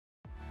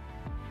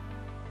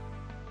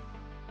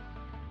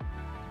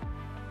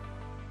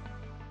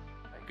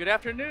Good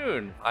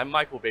afternoon. I'm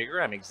Michael Baker.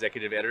 I'm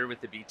executive editor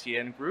with the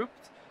BTN Group.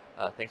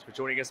 Thanks for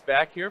joining us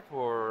back here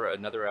for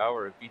another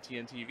hour of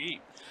BTN TV.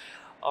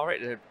 All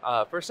right,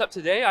 first up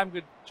today,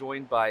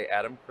 joined by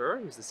Adam Kerr,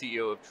 who's the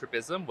CEO of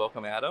Tripism.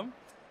 Welcome, Adam.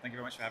 Thank you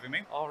very much for having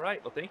me. All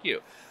right, well, thank you.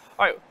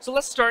 All right, so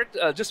let's start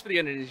just for the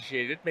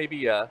uninitiated.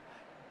 Maybe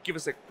give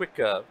us a quick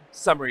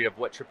summary of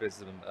what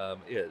Tripism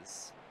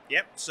is.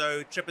 Yep,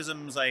 so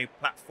Tripism's a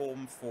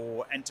platform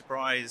for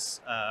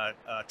enterprise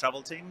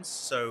travel teams.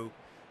 So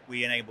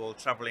we enable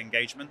travel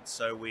engagement.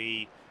 So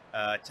we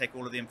take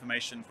all of the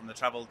information from the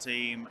travel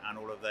team and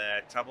all of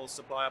their travel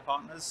supplier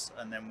partners,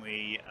 and then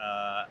we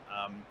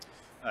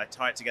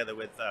tie it together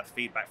with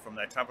feedback from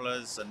their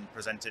travelers and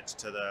present it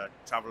to the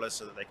travelers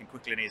so that they can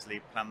quickly and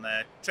easily plan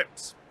their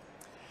trips.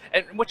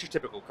 And what's your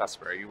typical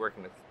customer? Are you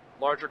working with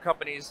larger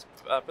companies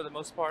for the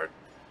most part?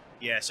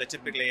 Yeah, so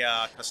typically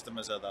our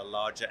customers are the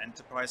larger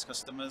enterprise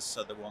customers,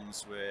 so the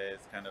ones with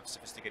kind of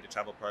sophisticated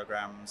travel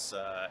programs,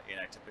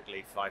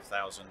 typically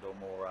 5,000 or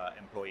more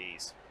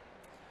employees.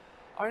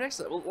 All right,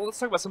 excellent. Well, let's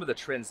talk about some of the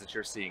trends that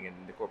you're seeing in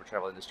the corporate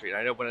travel industry. And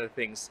I know one of the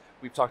things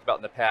we've talked about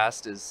in the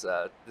past is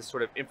this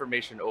sort of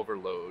information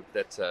overload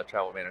that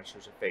travel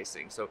managers are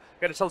facing. So,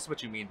 kind of tell us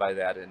what you mean by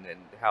that and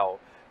how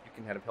you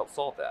can kind of help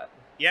solve that.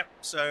 Yep,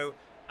 so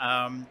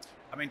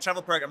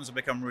travel programs have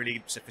become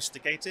really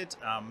sophisticated.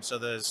 So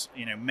there's,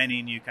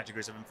 many new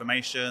categories of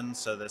information.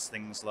 So there's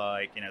things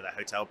like, the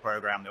hotel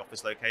program, the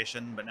office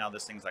location, but now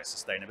there's things like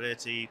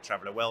sustainability,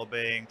 traveler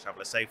well-being,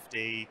 traveler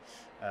safety,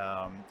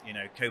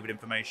 COVID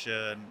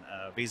information,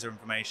 visa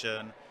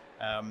information,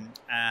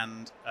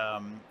 and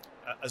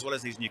as well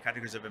as these new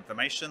categories of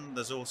information,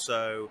 there's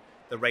also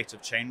the rate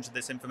of change of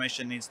this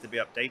information needs to be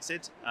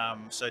updated.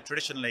 So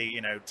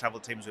traditionally, travel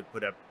teams would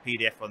put a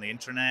PDF on the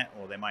intranet,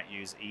 or they might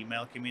use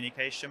email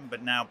communication.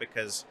 But now,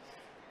 because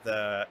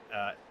the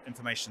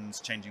information's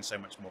changing so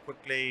much more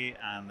quickly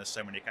and there's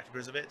so many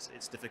categories of it,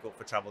 it's difficult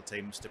for travel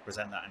teams to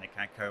present that in a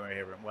kind of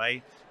coherent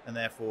way. And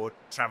therefore,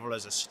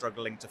 travelers are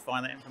struggling to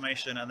find that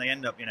information, and they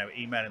end up,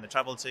 emailing the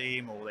travel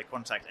team, or they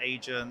contact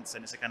agents,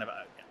 and it's a kind of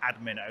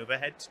admin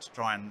overhead to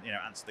try and,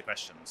 answer the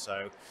questions.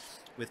 So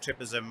with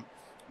Tripism,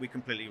 we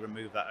completely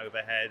remove that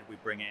overhead. We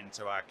bring it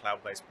into our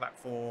cloud-based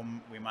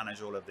platform. We manage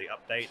all of the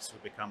updates. We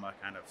become a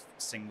kind of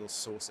single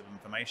source of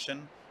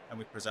information, and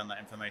we present that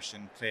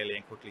information clearly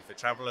and quickly for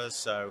travelers.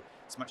 So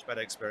it's a much better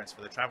experience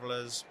for the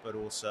travelers, but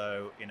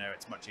also,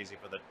 it's much easier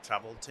for the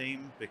travel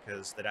team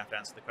because they don't have to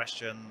answer the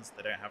questions.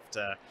 They don't have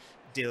to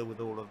deal with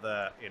all of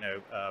the,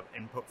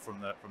 input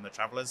from the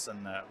travelers,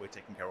 and we're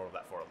taking care of all of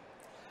that for them.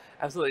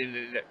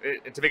 Absolutely.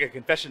 And to make a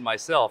confession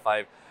myself,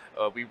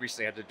 we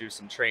recently had to do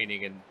some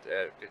training, and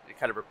it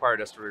kind of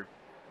required us to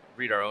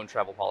read our own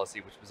travel policy,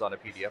 which was on a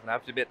PDF. And I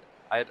have to admit,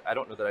 I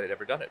don't know that I'd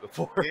ever done it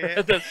before.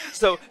 Yeah.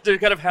 So to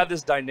kind of have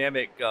this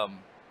dynamic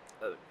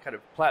kind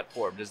of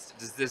platform, does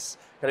this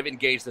kind of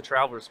engage the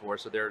travelers more,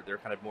 so they're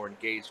kind of more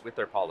engaged with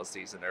their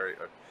policies, and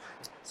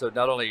so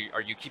not only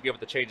are you keeping up with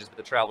the changes, but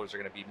the travelers are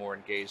going to be more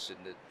engaged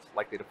and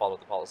likely to follow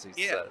the policies.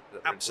 Yeah,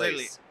 that are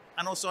absolutely. in place.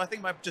 And also, I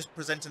think by just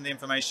presenting the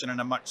information in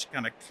a much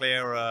kind of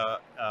clearer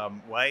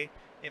way,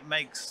 it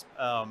makes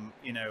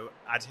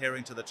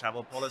adhering to the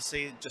travel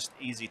policy just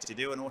easy to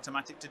do and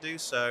automatic to do.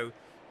 So,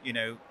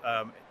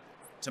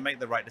 to make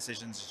the right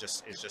decisions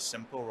is just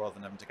simple, rather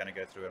than having to kind of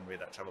go through and read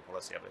that travel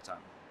policy every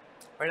time.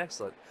 All right,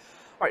 excellent.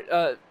 All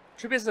right,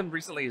 Tripism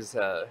recently has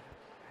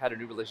had a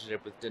new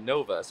relationship with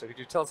Denova. So could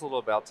you tell us a little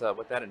about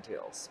what that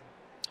entails?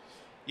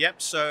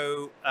 Yep.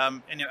 So,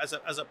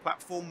 as a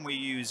platform, we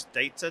use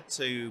data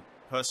to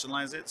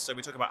personalize it. So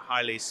we talk about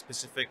highly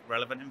specific,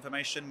 relevant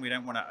information. We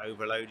don't want to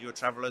overload your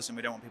travelers, and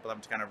we don't want people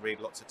having to kind of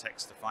read lots of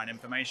text to find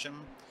information.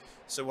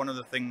 So one of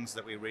the things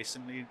that we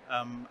recently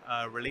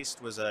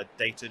released was a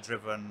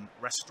data-driven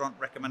restaurant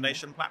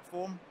recommendation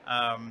platform.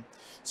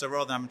 So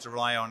rather than having to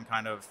rely on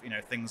kind of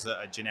things that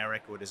are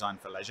generic or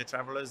designed for leisure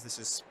travelers, this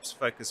is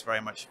focused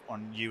very much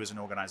on you as an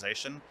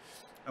organization.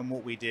 And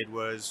what we did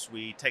was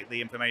we take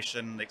the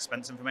information, the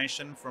expense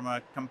information from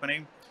a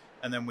company,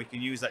 and then we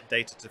can use that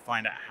data to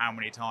find out how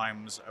many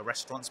times a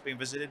restaurant's being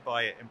visited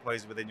by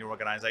employees within your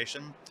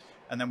organization.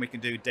 And then we can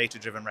do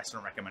data-driven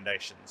restaurant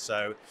recommendations.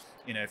 So,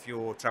 if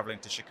you're traveling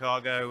to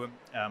Chicago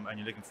and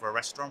you're looking for a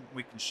restaurant,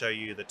 we can show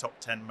you the top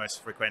 10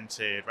 most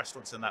frequented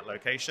restaurants in that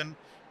location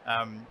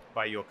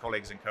by your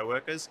colleagues and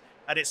coworkers.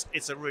 And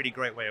it's a really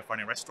great way of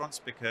finding restaurants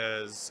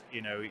because,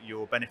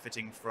 you're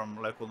benefiting from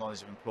local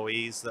knowledge of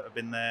employees that have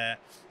been there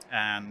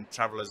and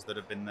travelers that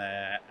have been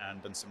there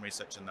and done some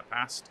research in the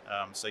past.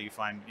 So you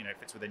find, it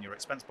fits within your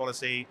expense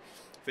policy,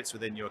 fits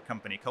within your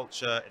company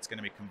culture. It's going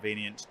to be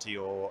convenient to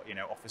your,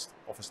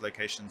 office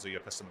locations or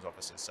your customers'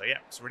 offices. So yeah,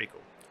 it's really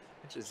cool.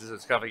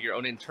 It's kind of like your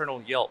own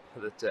internal Yelp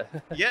that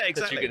Yeah,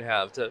 exactly. that you can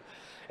have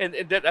and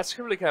that's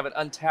really kind of an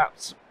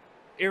untapped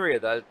area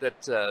that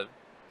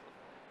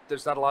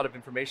there's not a lot of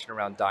information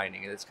around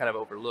dining, and it's kind of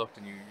overlooked,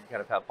 and you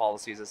kind of have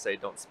policies that say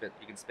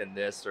you can spend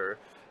this or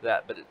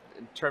that, but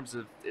in terms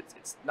of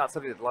it's not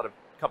something that a lot of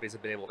companies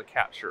have been able to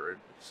capture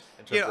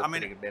in terms of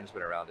putting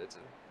management around it.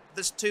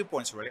 There's 2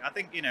 points really. I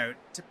think,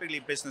 typically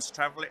business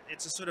travel,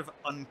 it's a sort of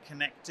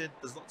unconnected.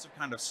 There's lots of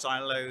kind of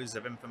silos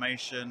of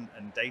information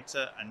and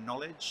data and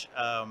knowledge,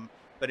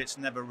 but it's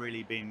never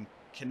really been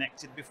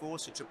connected before.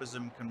 So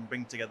Tripism can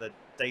bring together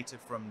data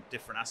from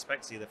different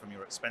aspects, either from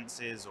your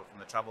expenses or from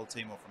the travel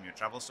team or from your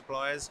travel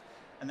suppliers.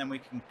 And then we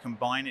can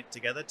combine it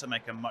together to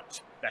make a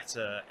much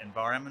better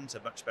environment, a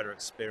much better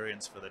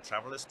experience for the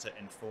travelers to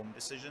inform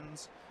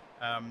decisions.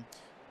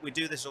 We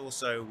do this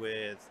also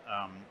with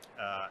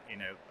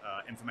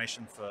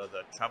information for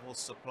the travel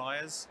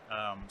suppliers.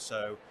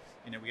 So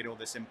we get all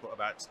this input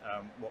about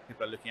what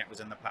people are looking at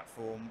within the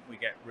platform. We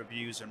get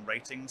reviews and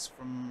ratings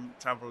from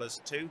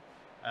travelers too.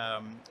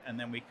 And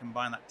then we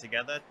combine that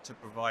together to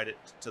provide it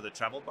to the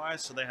travel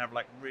buyers, so they have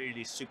like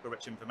really super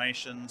rich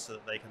information, so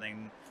that they can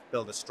then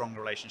build a strong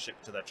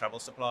relationship to their travel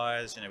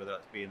suppliers. Whether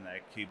that be in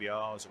their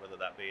QBRs or whether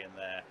that be in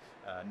their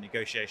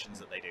negotiations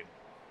that they do.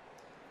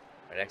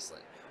 Right,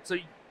 excellent. So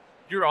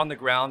you're on the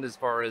ground as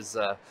far as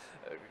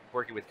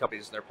working with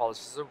companies and their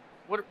policies. So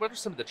what are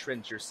some of the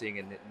trends you're seeing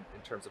in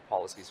terms of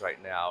policies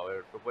right now?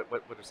 Or what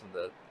are some of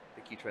the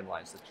key trend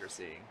lines that you're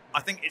seeing?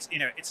 I think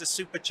it's a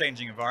super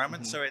changing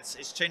environment. So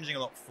it's changing a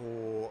lot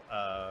for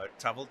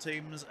travel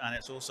teams, and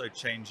it's also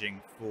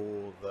changing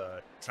for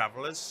the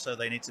travelers. So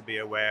they need to be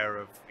aware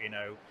of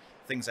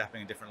things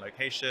happening in different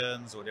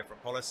locations or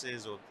different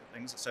policies or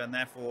things. So and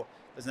therefore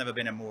there's never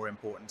been a more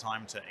important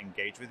time to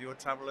engage with your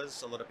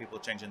travelers. A lot of people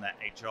are changing their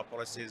HR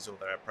policies or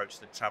their approach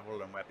to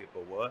travel and where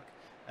people work,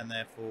 and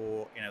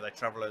therefore their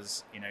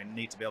travelers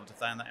need to be able to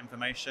find that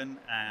information.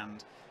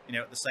 And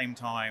at the same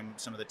time,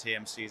 some of the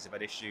TMCs have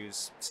had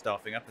issues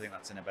staffing up. I think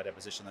that's in a better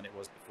position than it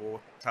was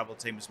before. Travel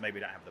teams maybe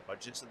don't have the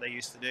budgets that they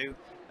used to do,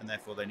 and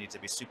therefore they need to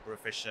be super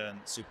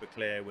efficient, super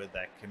clear with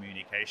their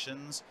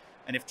communications.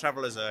 And if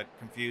travelers are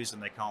confused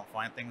and they can't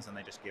find things, then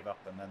they just give up,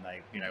 and then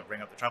they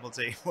ring up the travel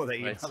team or they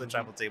email the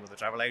travel team or the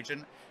travel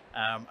agent,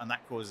 and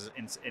that causes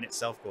in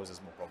itself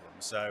causes more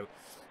problems. So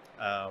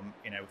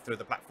through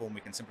the platform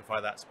we can simplify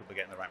that so people are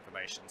getting the right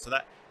information. So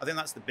that, I think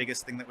that's the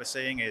biggest thing that we're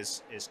seeing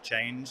is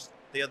change.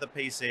 The other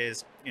piece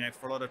is,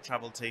 for a lot of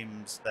travel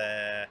teams,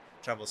 their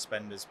travel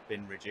spend has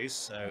been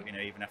reduced. So,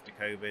 even after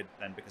COVID,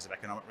 then because of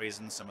economic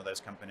reasons, some of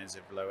those companies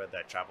have lowered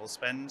their travel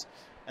spend.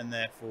 And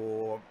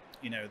therefore,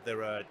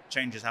 there are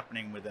changes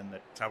happening within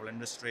the travel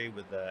industry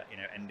with the,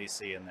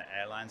 NDC and the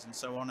airlines and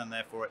so on. And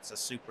therefore, it's a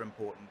super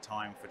important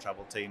time for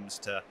travel teams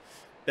to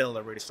build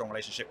a really strong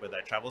relationship with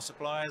their travel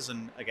suppliers.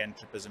 And again,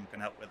 Tripism can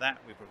help with that.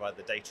 We provide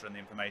the data and the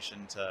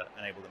information to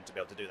enable them to be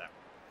able to do that.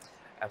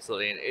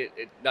 Absolutely, and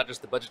it not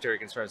just the budgetary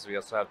concerns. We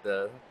also have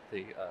the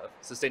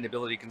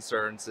sustainability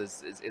concerns.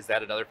 Is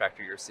that another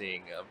factor you're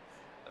seeing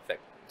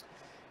affect?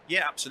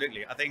 Yeah,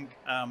 absolutely. I think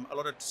a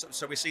lot of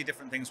so we see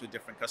different things with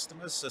different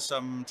customers. So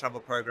some travel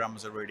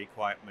programs are really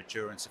quite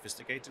mature and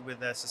sophisticated with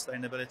their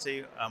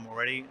sustainability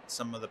already.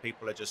 Some of the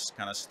people are just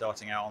kind of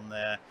starting out on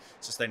their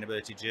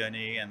sustainability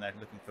journey and they're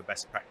looking for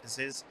best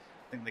practices.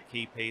 I think the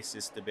key piece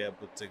is to be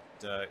able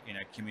to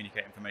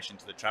communicate information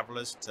to the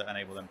travelers to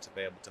enable them to be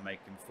able to make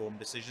informed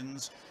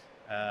decisions.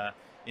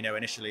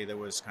 Initially there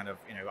was kind of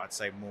I'd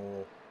say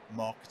more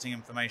marketing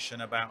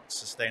information about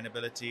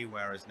sustainability,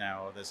 whereas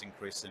now there's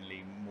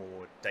increasingly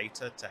more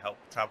data to help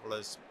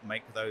travelers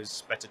make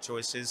those better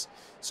choices.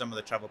 Some of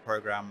the travel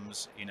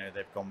programs,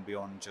 they've gone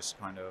beyond just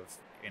kind of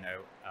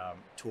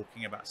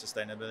talking about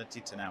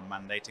sustainability to now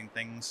mandating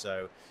things.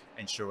 So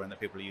ensuring that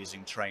people are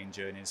using train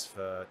journeys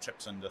for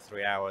trips under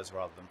 3 hours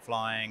rather than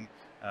flying.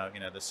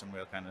 There's some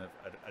real kind of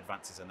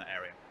advances in that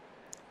area.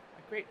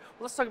 Great.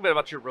 Well, let's talk a bit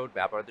about your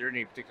roadmap. Are there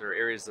any particular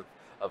areas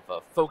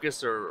of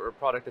focus or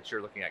product that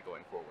you're looking at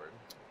going forward?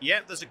 Yeah,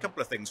 there's a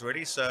couple of things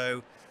really.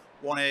 So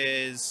one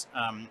is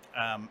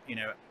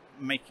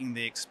making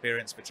the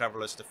experience for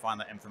travelers to find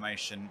that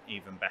information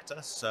even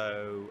better.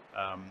 So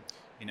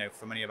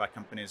for many of our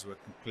companies, we're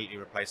completely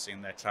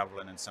replacing their travel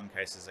and in some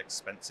cases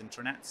expense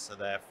intranets. So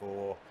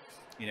therefore,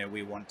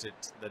 we wanted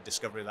the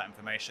discovery of that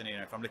information.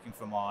 If I'm looking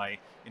for my,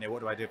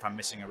 what do I do if I'm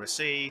missing a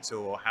receipt,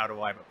 or how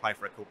do I apply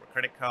for a corporate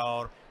credit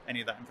card,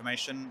 any of that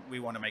information, we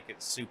want to make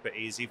it super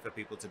easy for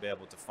people to be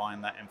able to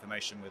find that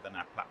information within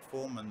our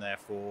platform. And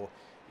therefore,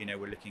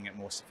 we're looking at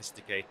more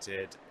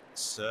sophisticated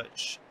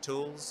search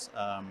tools,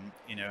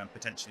 and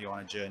potentially on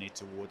a journey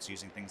towards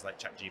using things like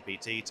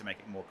ChatGPT to make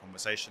it more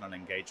conversational and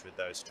engage with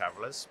those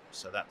travelers.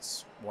 So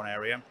that's one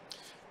area.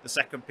 The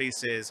second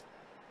piece is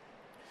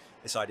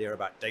this idea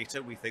about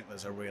data. We think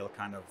there's a real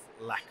kind of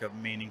lack of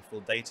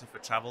meaningful data for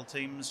travel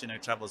teams.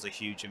 Travel is a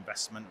huge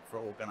investment for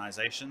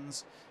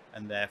organizations,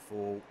 and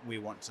therefore we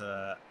want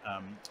to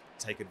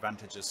take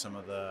advantage of some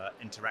of the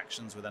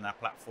interactions within our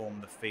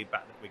platform, the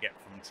feedback that we get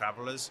from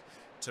travelers,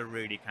 to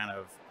really kind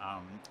of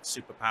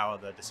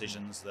superpower the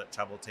decisions that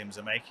travel teams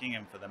are making,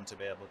 and for them to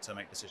be able to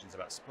make decisions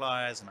about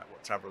suppliers and about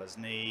what travelers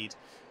need,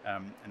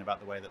 and about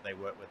the way that they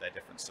work with their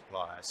different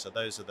suppliers. So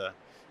those are the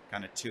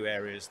kind of two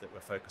areas that we're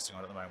focusing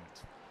on at the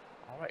moment.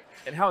 All right.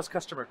 And how has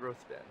customer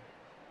growth been?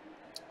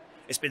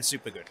 It's been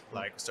super good.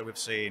 So we've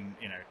seen,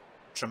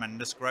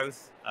 tremendous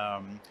growth.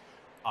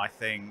 I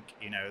think,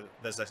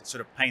 there's a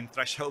sort of pain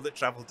threshold that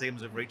travel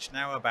teams have reached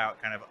now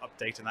about kind of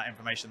updating that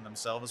information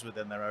themselves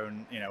within their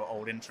own,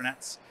 old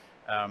intranets.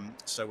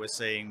 So we're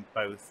seeing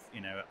both,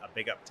 a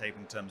big uptake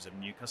in terms of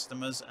new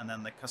customers, and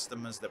then the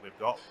customers that we've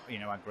got,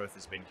 our growth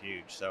has been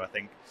huge. So I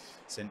think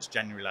since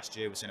January last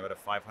year, we've seen about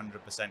a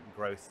 500%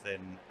 growth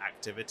in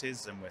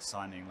activities, and we're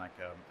signing like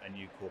a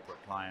new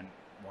corporate client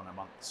one a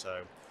month.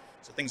 So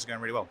things are going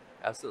really well.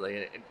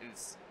 Absolutely, and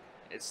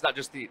it's not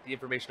just the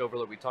information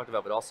overload we talked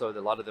about, but also a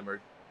lot of them are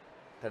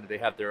kind of, they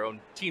have their own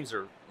teams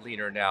are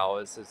leaner now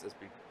as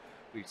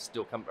we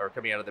still are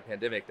coming out of the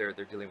pandemic. They're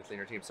dealing with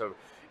leaner teams. So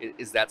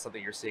is that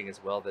something you're seeing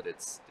as well, that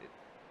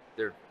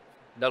they're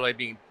not only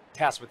being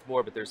tasked with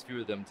more, but there's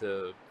fewer of them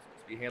to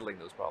be handling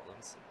those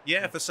problems?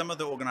 Yeah, for some of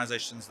the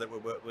organizations that we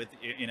work with,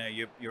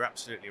 you're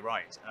absolutely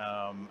right.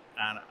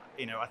 And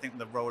I think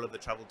the role of the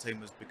travel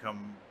team has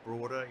become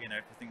broader. If you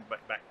think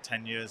back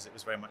 10 years, it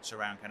was very much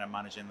around kind of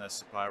managing those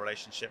supplier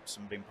relationships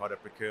and being part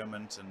of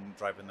procurement and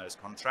driving those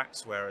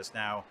contracts. Whereas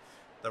now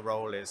the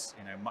role is,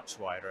 much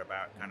wider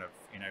about kind of,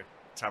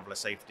 traveler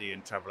safety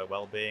and traveler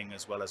well-being,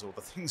 as well as all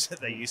the things that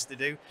they used to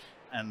do.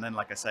 And then,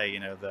 like I say,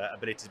 the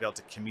ability to be able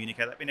to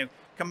communicate that.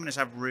 Companies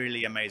have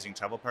really amazing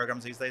travel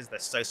programs these days. They're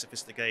so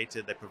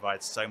sophisticated. They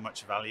provide so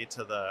much value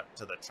to the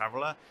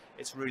traveler.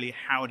 It's really,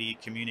 how do you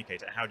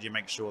communicate it? How do you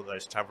make sure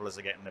those travelers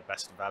are getting the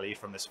best value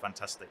from this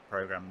fantastic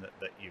program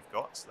that you've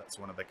got? So that's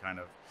one of the kind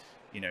of,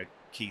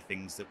 key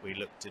things that we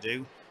look to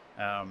do.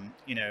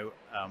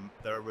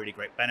 There are really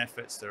great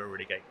benefits. There are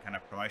really great kind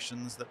of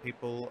promotions that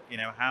people,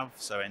 have.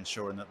 So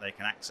ensuring that they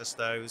can access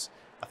those.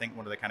 I think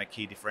one of the kind of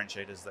key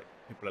differentiators that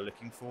people are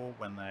looking for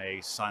when they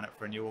sign up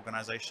for a new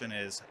organization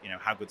is,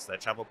 how good's their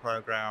travel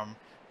program.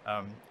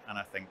 And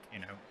I think,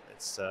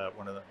 it's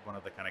one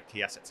of the kind of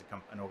key assets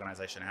an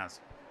organization has.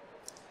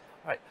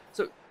 All right.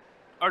 So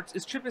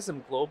is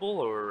Tripism global,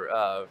 or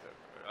are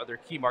there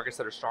key markets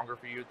that are stronger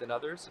for you than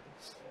others?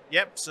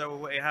 Yep. So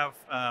we have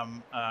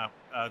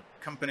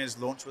companies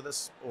launch with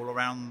us all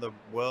around the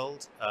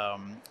world.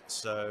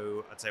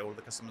 So I'd say all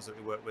the customers that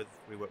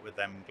we work with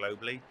them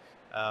globally.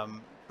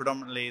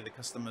 Predominantly, the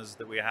customers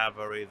that we have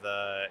are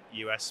either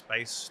US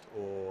based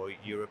or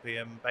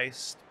European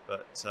based,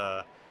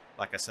 but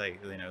like I say,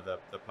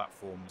 the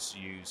platform's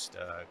used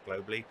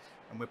globally,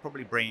 and we're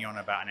probably bringing on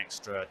about an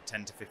extra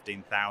 10 to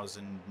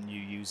 15,000 new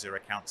user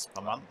accounts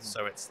per month.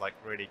 So it's like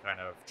really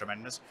kind of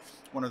tremendous.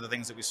 One of the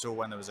things that we saw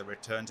when there was a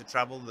return to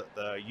travel, that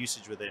the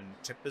usage within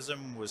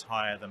Tripism was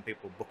higher than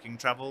people booking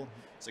travel.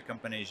 So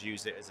companies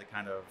use it as a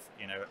kind of,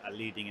 a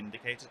leading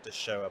indicator to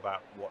show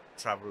about what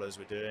travelers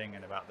were doing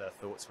and about their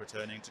thoughts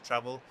returning to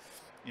travel.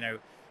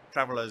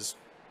 Travelers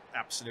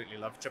absolutely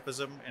love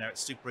Tripism.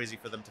 It's super easy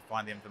for them to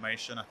find the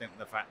information. I think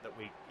the fact that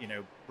we,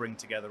 bring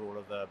together all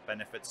of the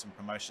benefits and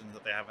promotions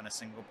that they have in a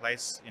single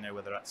place,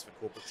 whether that's for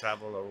corporate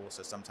travel or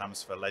also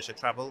sometimes for leisure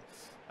travel,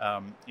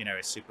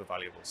 is super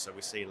valuable. So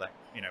we see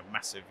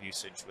massive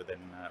usage within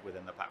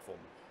the platform.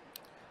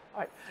 All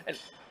right. And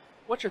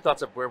what's your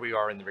thoughts of where we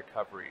are in the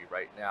recovery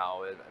right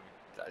now?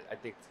 I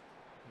think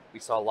we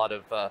saw a lot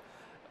of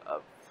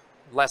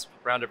last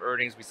round of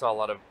earnings. We saw a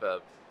lot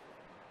of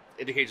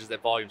indications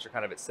that volumes are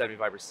kind of at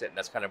 75%, and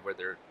that's kind of where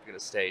they're going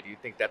to stay. Do you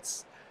think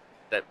that's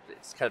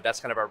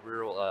kind of our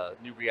real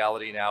new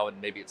reality now,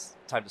 and maybe it's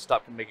time to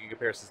stop making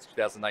comparisons to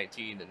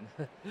 2019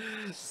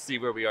 and see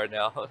where we are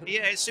now?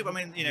 Yeah, it's super.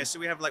 So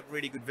we have like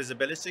really good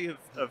visibility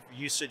of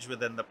usage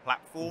within the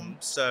platform.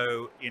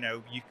 So you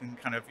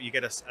can you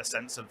get a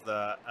sense of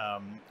the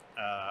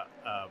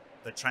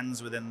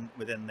trends within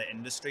the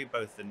industry,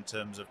 both in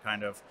terms of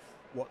kind of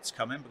what's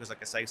coming, because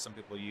like I say, some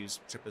people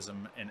use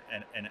Tripism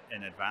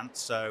in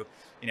advance. So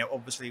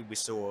obviously we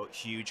saw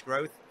huge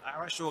growth.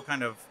 Our actual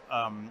kind of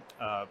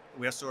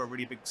we saw a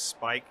really big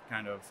spike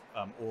kind of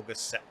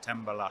August,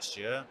 September last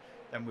year.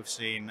 Then we've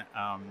seen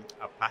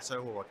a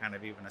plateau, or kind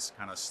of even a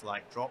kind of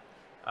slight drop.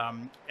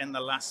 In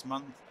the last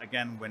month,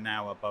 again, we're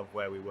now above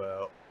where we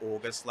were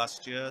August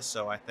last year.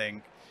 So I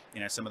think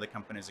some of the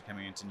companies are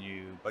coming into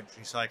new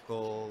budgetary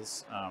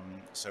cycles.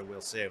 So we'll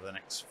see over the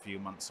next few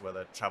months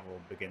whether travel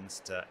begins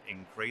to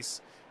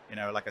increase.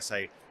 Like I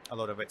say, a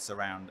lot of it's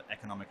around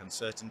economic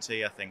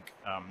uncertainty. I think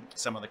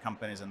some of the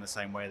companies, in the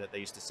same way that they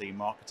used to see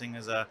marketing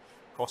as a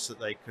cost that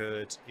they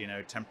could,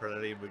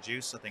 temporarily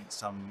reduce. I think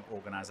some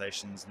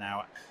organizations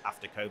now,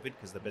 after COVID,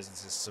 because the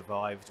businesses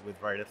survived with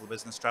very little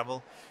business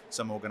travel,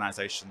 some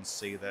organizations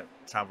see that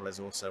travel is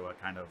also a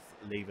kind of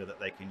lever that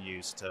they can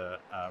use to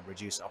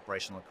reduce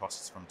operational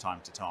costs from time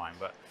to time.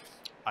 But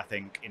I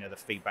think, the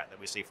feedback that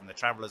we see from the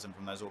travelers and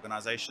from those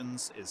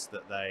organizations is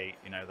that they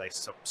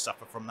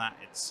suffer from that.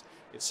 It's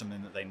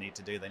something that they need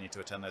to do. They need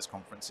to attend those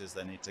conferences.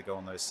 They need to go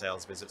on those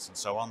sales visits and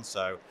so on.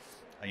 So,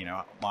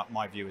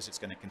 my view is it's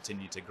going to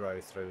continue to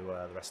grow through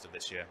the rest of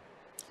this year.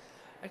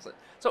 Excellent.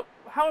 So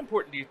how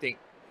important do you think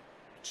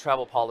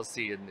travel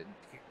policy and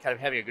kind of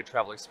having a good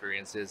travel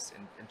experience is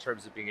in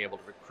terms of being able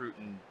to recruit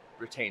and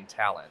retain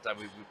talent? I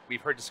mean,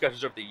 we've heard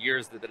discussions over the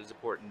years that is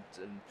important,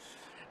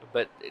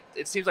 but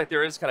it seems like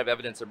there is kind of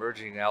evidence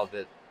emerging now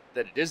that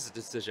it is a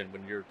decision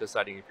when you're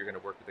deciding if you're going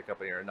to work with the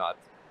company or not.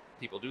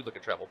 people do look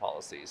at travel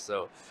policies.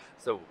 So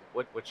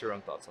what's your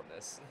own thoughts on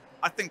this?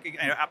 I think,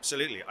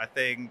 absolutely. I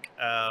think,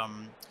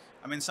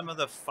 I mean, some of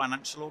the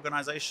financial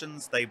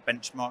organizations, they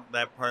benchmark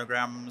their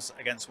programs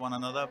against one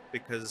another,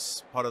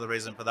 because part of the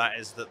reason for that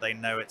is that they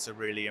know it's a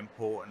really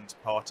important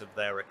part of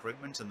their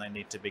recruitment, and they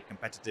need to be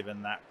competitive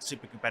in that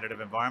super competitive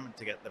environment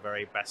to get the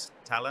very best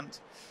talent.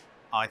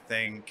 I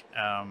think,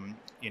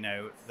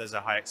 there's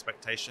a high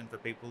expectation for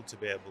people to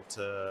be able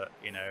to,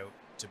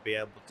 to be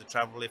able to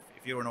travel. If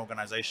you're an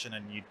organization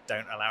and you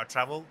don't allow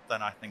travel,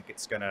 then I think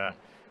it's going to,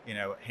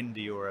 hinder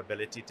your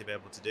ability to be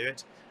able to do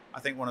it. I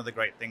think one of the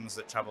great things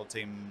that travel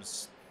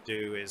teams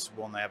do is,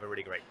 one, they have a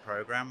really great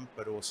program,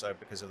 but also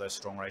because of those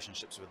strong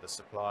relationships with the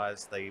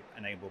suppliers, they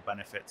enable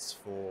benefits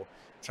for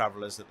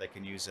travelers that they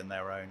can use in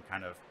their own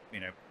kind of,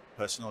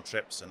 personal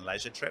trips and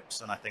leisure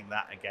trips. And I think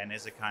that, again,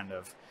 is a kind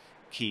of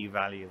key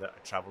value that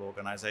a travel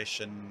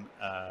organization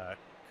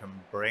can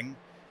bring.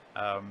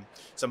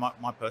 So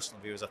my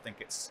personal view is, I think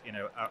it's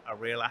a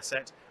real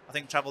asset. I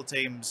think travel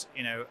teams,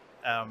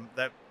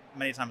 they're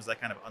many times they're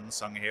kind of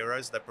unsung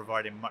heroes. They're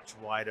providing much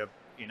wider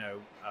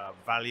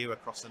value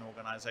across an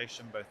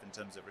organization, both in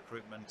terms of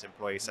recruitment,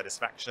 employee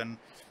satisfaction.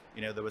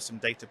 There were some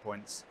data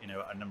points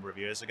a number of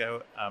years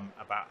ago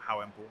about how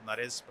important that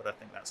is, but I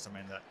think that's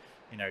something that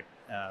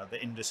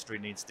the industry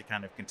needs to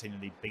kind of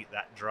continually beat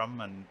that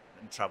drum, and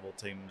travel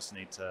teams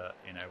need to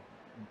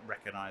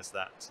recognize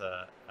that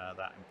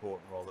that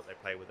important role that they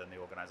play within the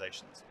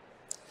organizations.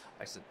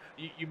 Excellent.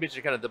 You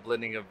mentioned kind of the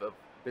blending of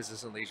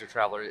business and leisure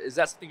traveler. Is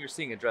that something you're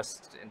seeing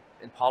addressed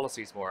in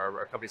policies more?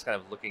 Are companies kind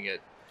of looking at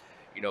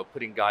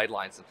putting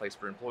guidelines in place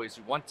for employees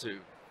who want to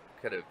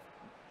kind of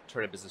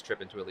turn a business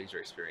trip into a leisure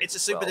experience? It's a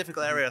super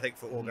difficult area, I think,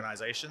 for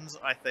organizations.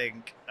 I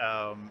think,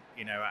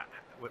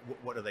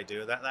 what do they do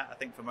with that? I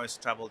think for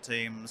most travel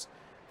teams,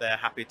 they're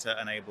happy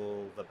to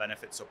enable the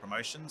benefits or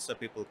promotions, so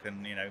people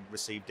can,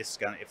 receive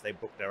discount if they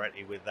book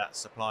directly with that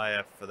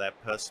supplier for their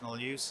personal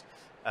use.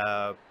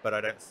 But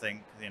I don't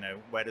think,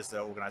 where does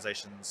the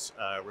organization's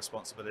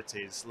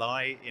responsibilities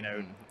lie?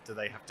 Do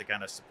they have to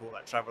kind of support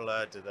that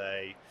traveler? Do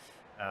they,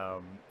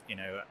 how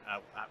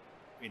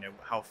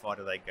far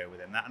do they go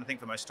within that? And I think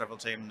for most travel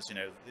teams,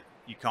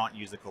 you can't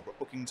use the corporate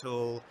booking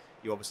tool.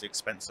 You obviously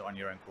expense it on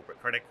your own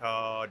corporate credit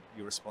card.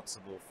 You're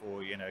responsible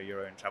for,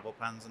 your own travel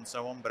plans and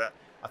so on. But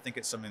I think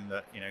it's something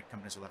that,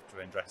 companies will have to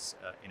address,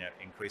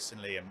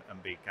 increasingly, and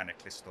be kind of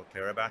crystal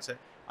clear about it.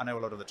 I know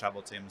a lot of the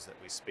travel teams that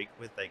we speak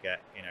with, they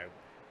get,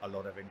 a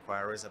lot of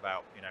inquiries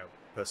about,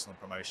 personal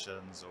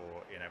promotions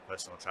or,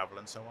 personal travel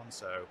and so on.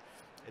 So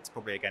it's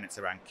probably, again, it's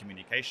around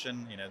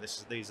communication.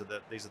 These are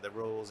the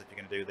rules. If you're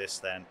going to do this,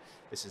 then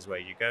this is where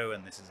you go,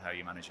 and this is how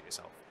you manage it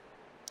yourself.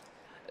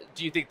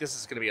 Do you think this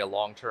is going to be a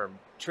long-term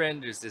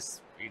trend? Is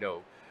this,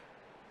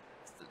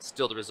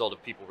 still the result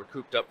of people were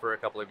cooped up for a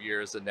couple of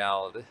years and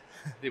now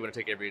they want to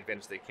take every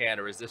advantage they can,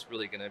 or is this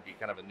really going to be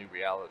kind of a new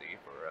reality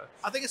for?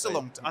 I think it's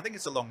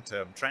a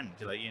long-term trend.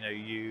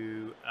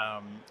 You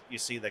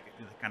see the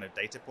kind of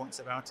data points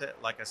about it.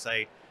 Like I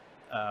say,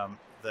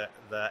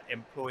 the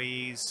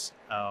employees,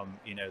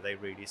 they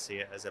really see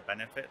it as a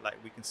benefit.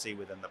 Like we can see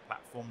within the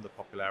platform, the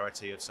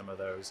popularity of some of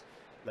those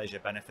leisure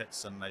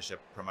benefits and leisure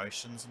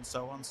promotions and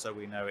so on. So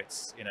we know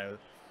it's,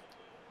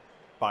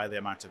 by the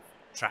amount of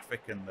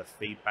traffic and the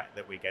feedback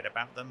that we get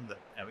about them, that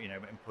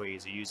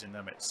employees are using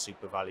them. It's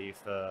super value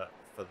for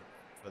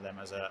them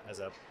as a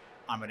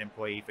I'm an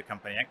employee for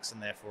company X,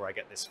 and therefore I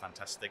get this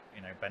fantastic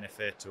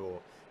benefit or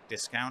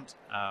discount.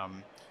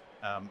 And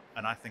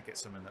I think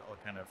it's something that will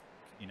kind of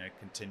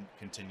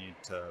continue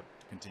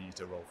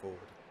to roll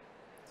forward.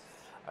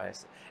 I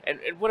see.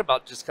 And what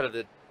about just kind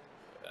of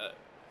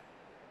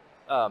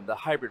the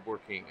hybrid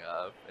working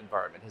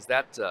environment? Has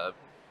that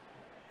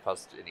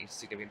caused any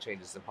significant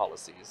changes in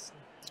policies?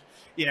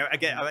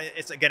 Again, I mean,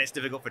 it's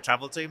difficult for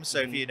travel teams. So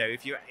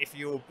if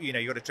you're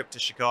you got a trip to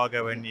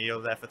Chicago and you're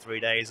there for 3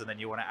 days, and then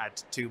you want to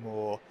add 2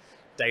 more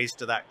days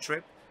to that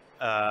trip,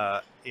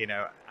 how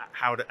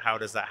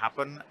does that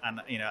happen?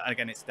 And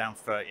again, it's down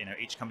for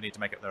each company to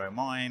make up their own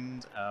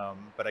mind.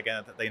 But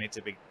again, they need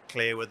to be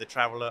clear with the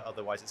traveler,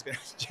 otherwise it's going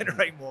to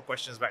generate more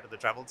questions back to the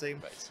travel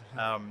team. Right.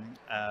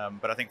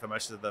 But I think for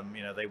most of them,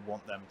 they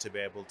want them to be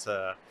able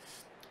to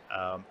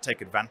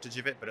take advantage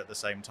of it, but at the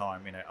same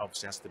time,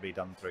 obviously has to be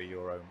done through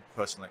your own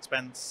personal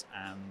expense,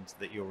 and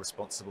that you're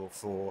responsible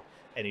for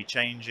any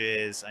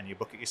changes, and you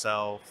book it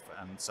yourself,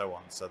 and so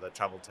on. So the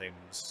travel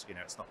teams,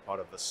 it's not part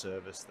of the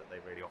service that they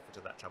really offer to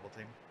that travel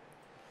team.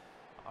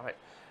 All right.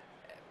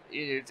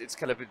 It's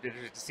kind of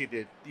interesting to see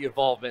the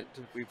evolvement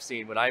we've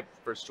seen. When I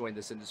first joined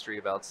this industry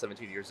about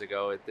 17 years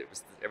ago,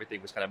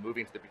 everything was kind of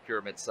moving to the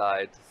procurement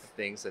side of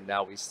things, and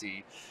now we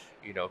see,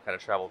 kind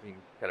of travel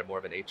being kind of more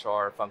of an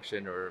HR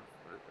function or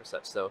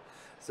such. So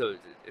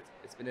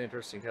it's been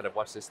interesting to kind of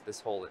watch this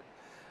whole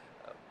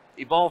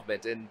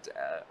evolvement. And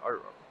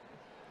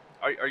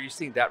are you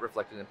seeing that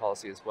reflected in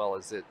policy as well?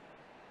 Is it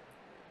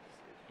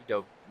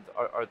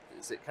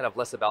is it kind of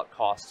less about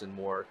cost and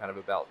more kind of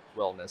about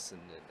wellness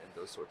and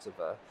those sorts of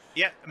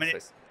yeah, I mean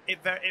It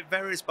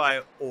varies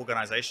by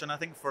organization. I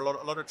think for a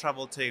lot of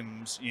travel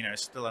teams,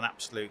 still an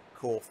absolute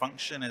core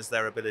function is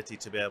their ability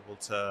to be able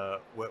to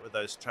work with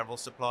those travel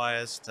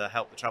suppliers to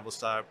help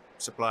the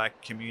supplier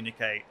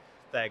communicate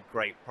their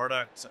great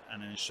product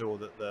and ensure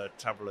that the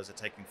travelers are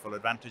taking full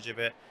advantage of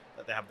it,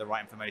 that they have the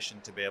right information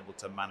to be able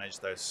to manage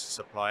those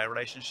supplier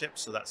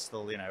relationships. So that's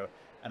still,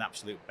 an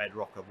absolute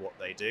bedrock of what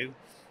they do.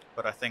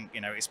 But I think,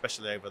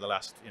 especially over the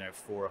last,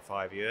 4 or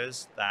 5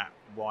 years, that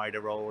wider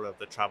role of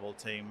the travel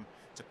team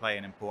to play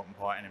an important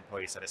part in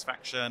employee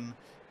satisfaction,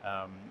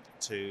 um,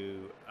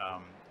 to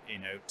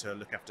to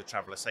look after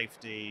traveler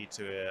safety,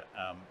 to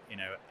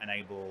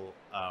enable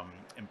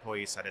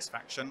employee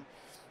satisfaction.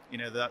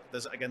 That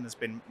there's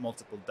been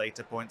multiple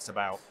data points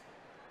about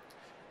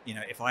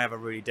if I have a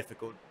really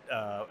difficult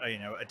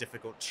a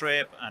difficult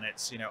trip and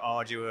it's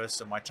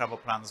arduous and my travel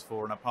plans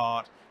falling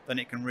apart, then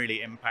it can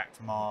really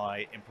impact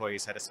my employee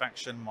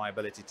satisfaction, my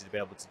ability to be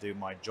able to do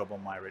my job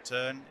on my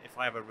return. If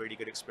I have a really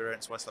good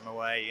experience whilst I'm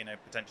away,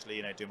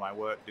 potentially do my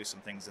work, do some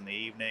things in the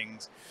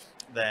evenings,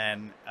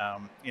 then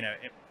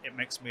it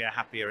makes me a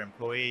happier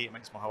employee. It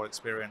makes my whole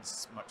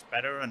experience much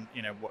better, and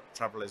what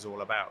travel is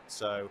all about.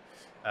 So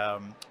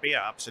but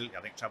yeah, absolutely.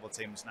 I think travel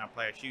teams now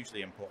play a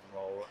hugely important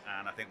role,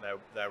 and I think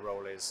their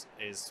role is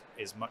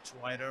much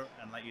wider.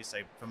 And like you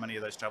say, for many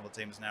of those travel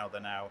teams now,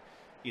 they're now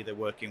either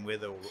working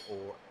with or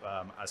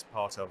as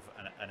part of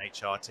an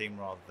HR team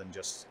rather than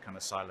just kind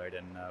of siloed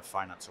in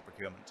finance or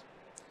procurement.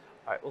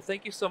 All right. Well,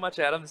 thank you so much,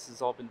 Adam. This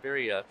has all been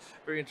very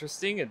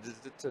interesting, and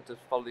to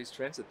follow these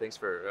trends. And thanks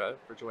for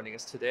joining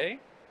us today.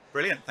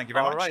 Brilliant. Thank you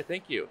very All much. right.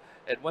 Thank you.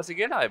 And once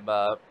again, I'm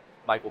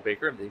Michael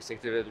Baker. I'm the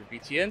executive editor of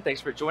BTN.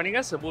 Thanks for joining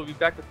us, and we'll be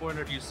back with more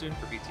interviews soon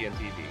for BTN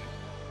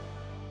TV.